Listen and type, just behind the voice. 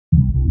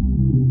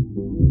Hi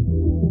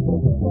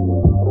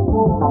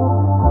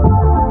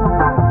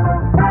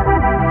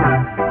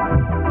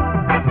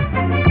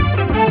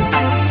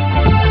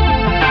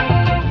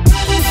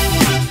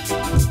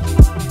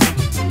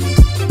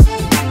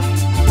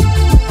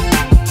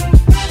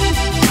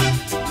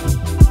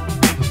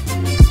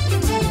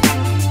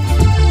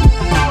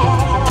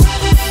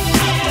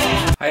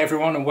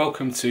everyone and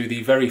welcome to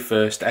the very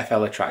first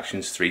FL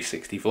Attractions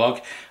 360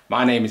 vlog.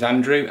 My name is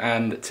Andrew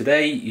and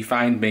today you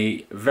find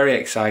me very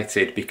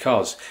excited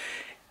because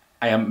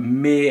I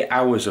am mere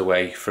hours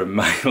away from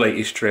my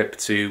latest trip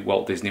to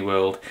Walt Disney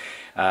World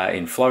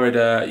in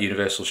Florida,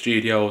 Universal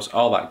Studios,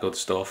 all that good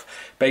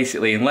stuff.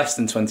 Basically in less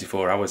than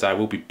 24 hours I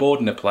will be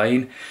boarding a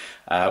plane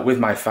with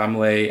my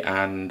family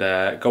and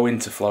going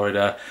to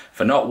Florida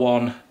for not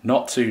one,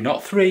 not two,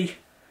 not three,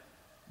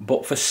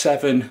 but for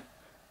 7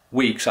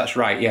 weeks. That's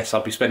right, yes,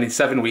 I'll be spending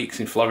 7 weeks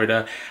in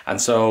Florida.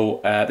 And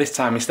so this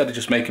time, instead of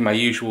just making my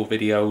usual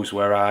videos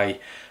where I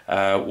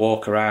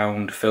walk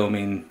around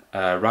filming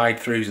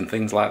ride-throughs and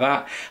things like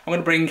that, I'm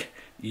going to bring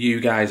you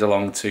guys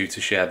along too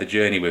to share the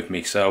journey with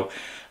me. So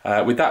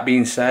with that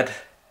being said,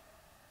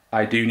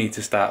 I do need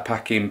to start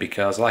packing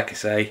because, like I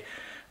say,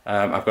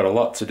 I've got a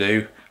lot to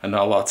do and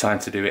not a lot of time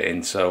to do it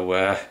in, so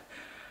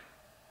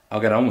I'll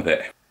get on with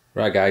it.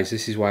 Right guys,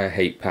 this is why I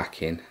hate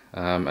packing.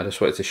 I just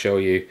wanted to show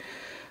you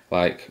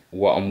like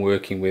what I'm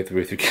working with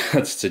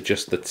regards to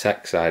just the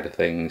tech side of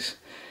things.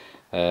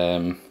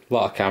 A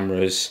lot of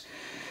cameras,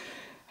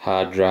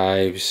 hard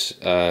drives,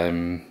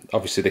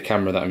 obviously the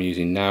camera that I'm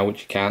using now,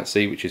 which you can't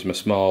see, which is my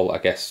small, I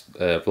guess,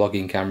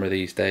 vlogging camera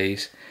these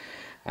days.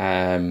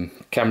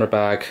 Camera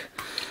bag,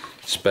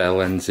 spare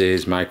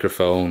lenses,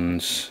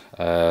 microphones,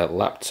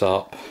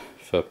 laptop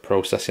for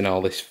processing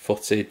all this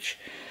footage,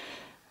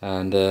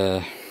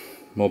 and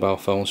mobile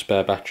phone,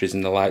 spare batteries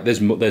and the like.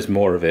 There's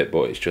more of it,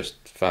 but it's just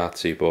far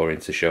too boring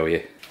to show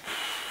you.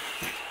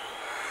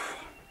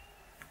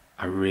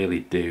 I really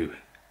do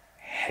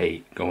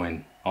hate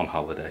going on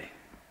holiday.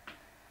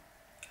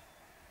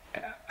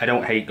 I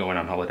don't hate going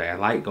on holiday, I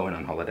like going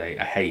on holiday.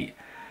 I hate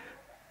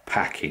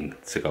packing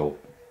to go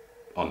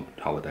on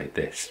holiday.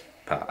 This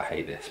part, I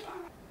hate this part.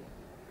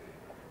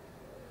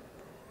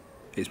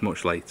 It's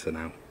much later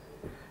now.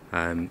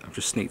 I've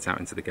just sneaked out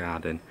into the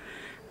garden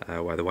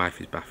while the wife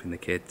is bathing the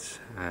kids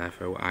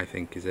for what I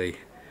think is a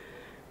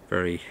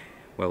very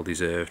well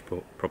deserved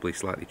but probably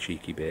slightly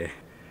cheeky beer.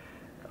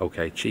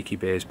 Okay, cheeky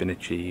beer has been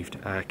achieved.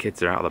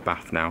 Kids are out of the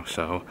bath now,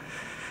 so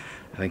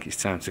I think it's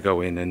time to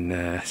go in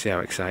and see how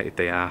excited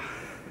they are.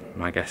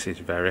 My guess is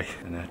very,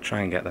 and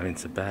try and get them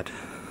into bed.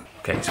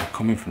 Okay, so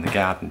coming from the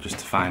garden just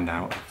to find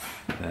out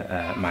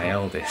that my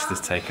eldest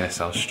has taken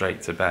herself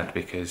straight to bed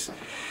because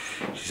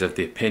she's of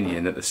the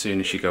opinion that the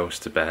sooner she goes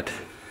to bed,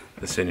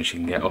 the sooner she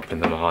can get up in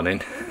the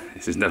morning.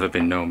 This has never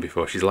been known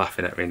before. She's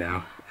laughing at me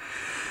now.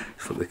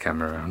 Flip the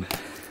camera around.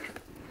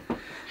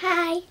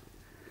 Hi.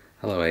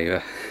 Hello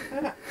Ava.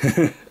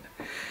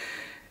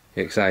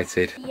 You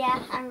excited?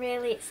 Yeah, I'm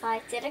really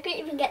excited. I couldn't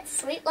even get to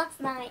sleep last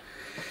night.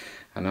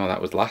 I know,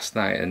 that was last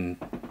night and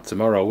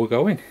tomorrow we're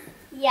going.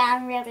 Yeah,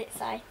 I'm really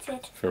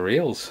excited. For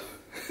reals.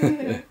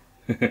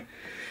 What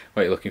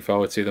are you looking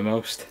forward to the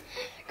most?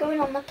 Going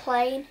on the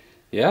plane.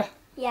 Yeah?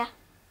 Yeah.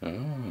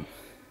 Oh.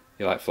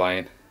 You like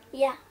flying?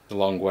 Yeah. It's a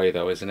long way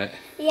though, isn't it?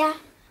 Yeah.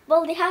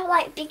 Well, they have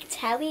like big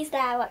tellies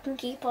there that can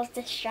keep us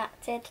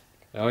distracted.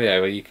 Oh yeah,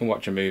 well you can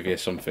watch a movie or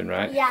something,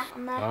 right? Yeah,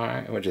 on there.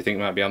 Alright, what do you think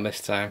might be on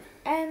this time?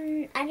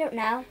 I don't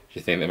know. Do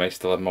you think they may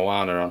still have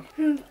Moana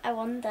on? I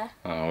wonder.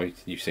 Oh,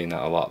 you've seen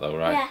that a lot though,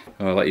 right? Yeah.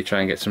 I'll let you try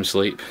and get some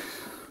sleep.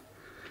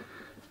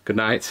 Good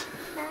night.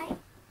 Night.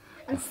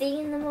 And see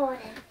you in the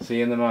morning. See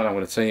you in the morning. I'm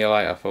going to turn your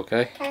light off,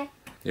 okay? Okay.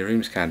 Your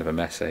room's kind of a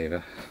mess,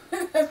 Ava.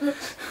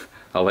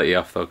 I'll let you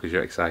off though because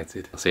you're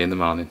excited. I'll see you in the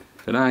morning.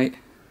 Good night.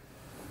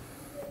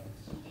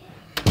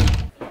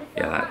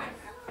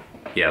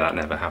 Yeah, that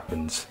never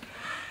happens.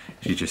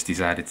 She just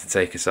decided to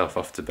take herself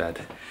off to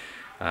bed.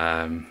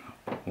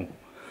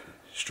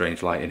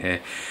 Strange light in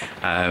here.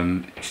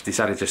 She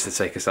decided just to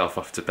take herself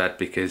off to bed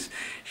because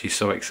she's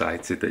so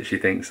excited that she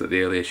thinks that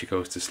the earlier she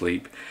goes to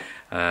sleep,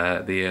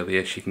 the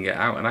earlier she can get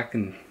out, and I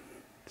can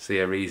see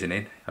her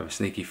reasoning. I have a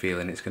sneaky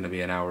feeling it's going to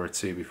be an hour or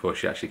two before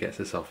she actually gets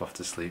herself off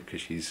to sleep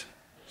because she's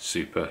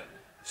super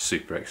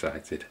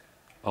excited.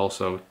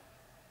 Also,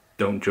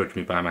 don't judge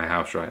me by my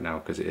house right now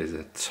because it is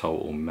a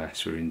total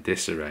mess. We're in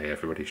disarray.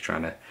 Everybody's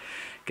trying to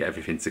get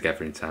everything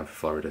together in time for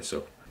Florida,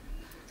 so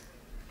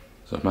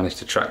I've managed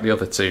to track the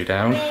other two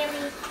down.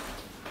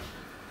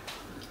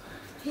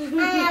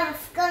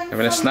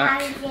 Having a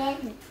snack?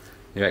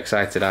 You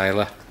excited,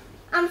 Isla?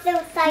 I'm so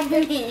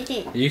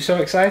excited. Are you so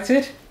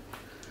excited?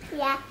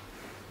 Yeah.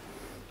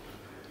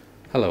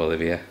 Hello,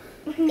 Olivia.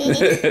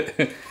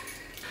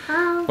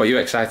 What are you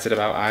excited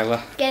about,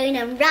 Isla? Going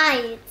on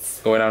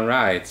rides. Going on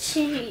rides?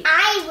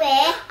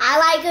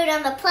 I like going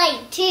on the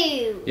plane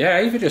too. Yeah,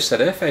 Ava just said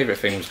her favourite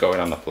thing was going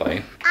on the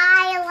plane.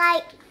 I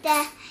like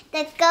the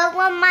go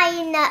on my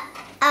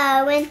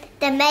own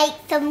to make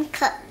some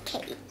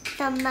cupcakes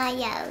on my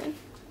own.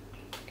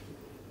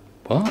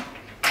 What?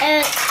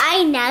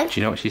 I know. Do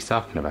you know what she's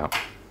talking about?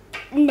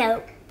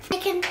 No. You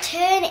can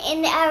turn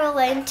in the arrow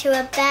into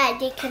a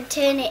bed. You can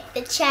turn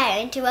the chair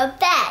into a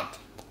bed.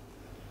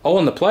 Oh,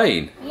 on the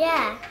plane?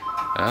 Yeah.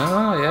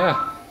 Ah,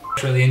 yeah.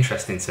 What's really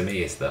interesting to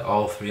me is that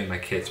all three of my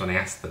kids, when I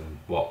asked them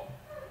what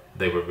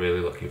they were really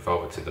looking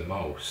forward to the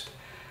most,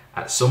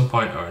 at some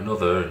point or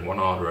another, in one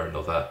order or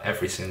another,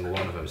 every single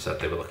one of them said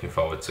they were looking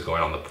forward to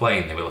going on the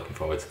plane, they were looking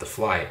forward to the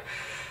flight.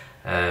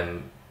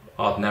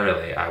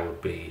 Ordinarily, I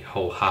would be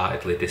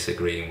wholeheartedly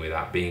disagreeing with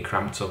that. Being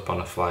cramped up on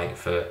a flight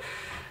for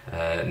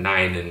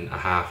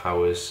 9.5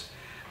 hours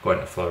going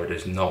to Florida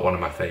is not one of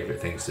my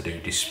favourite things to do,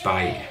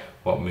 despite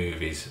what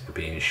movies are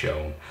being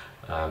shown.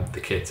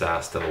 The kids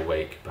are still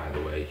awake, by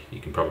the way.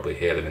 You can probably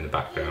hear them in the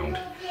background.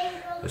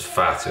 They're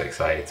far too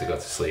excited to go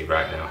to sleep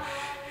right now.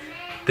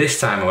 This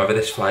time, however,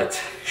 this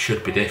flight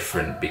should be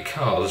different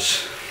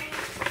because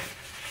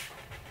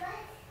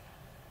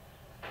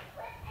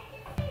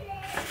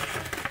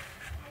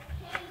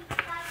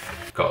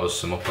got us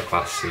some upper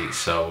class seats.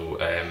 So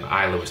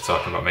Isla was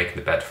talking about making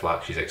the bed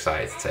flat. She's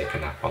excited to take a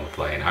nap on the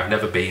plane. I've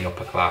never been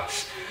upper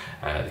class.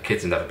 The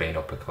kids have never been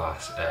upper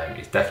class.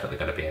 It's definitely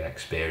going to be an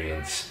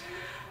experience.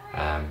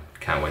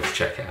 Can't wait to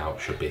check it out.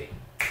 Should be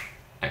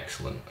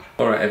excellent.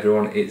 Alright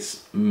everyone,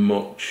 it's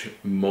much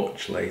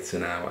later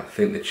now. I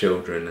think the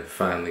children have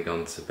finally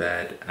gone to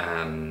bed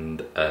and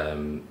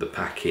the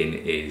packing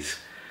is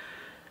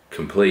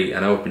complete. I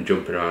know I've been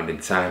jumping around in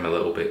time a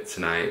little bit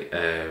tonight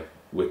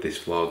with this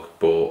vlog,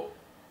 but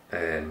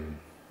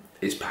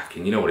it's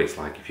packing. You know what it's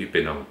like if you've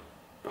been on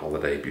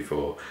holiday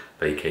before,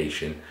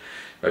 vacation,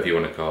 whatever you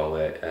want to call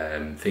it.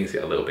 Things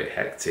get a little bit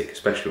hectic,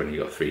 especially when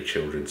you've got 3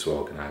 children to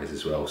organise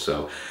as well.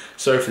 So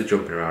sorry for the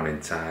jumping around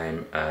in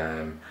time.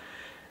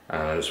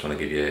 I just want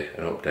to give you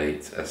an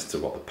update as to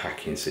what the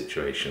packing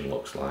situation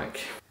looks like.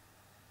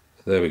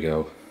 So there we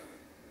go.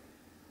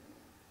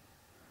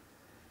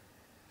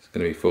 It's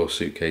going to be 4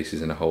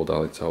 suitcases and a whole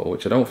dolly total,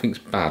 which I don't think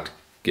is bad,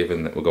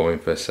 given that we're going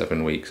for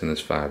 7 weeks and there's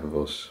 5 of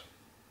us.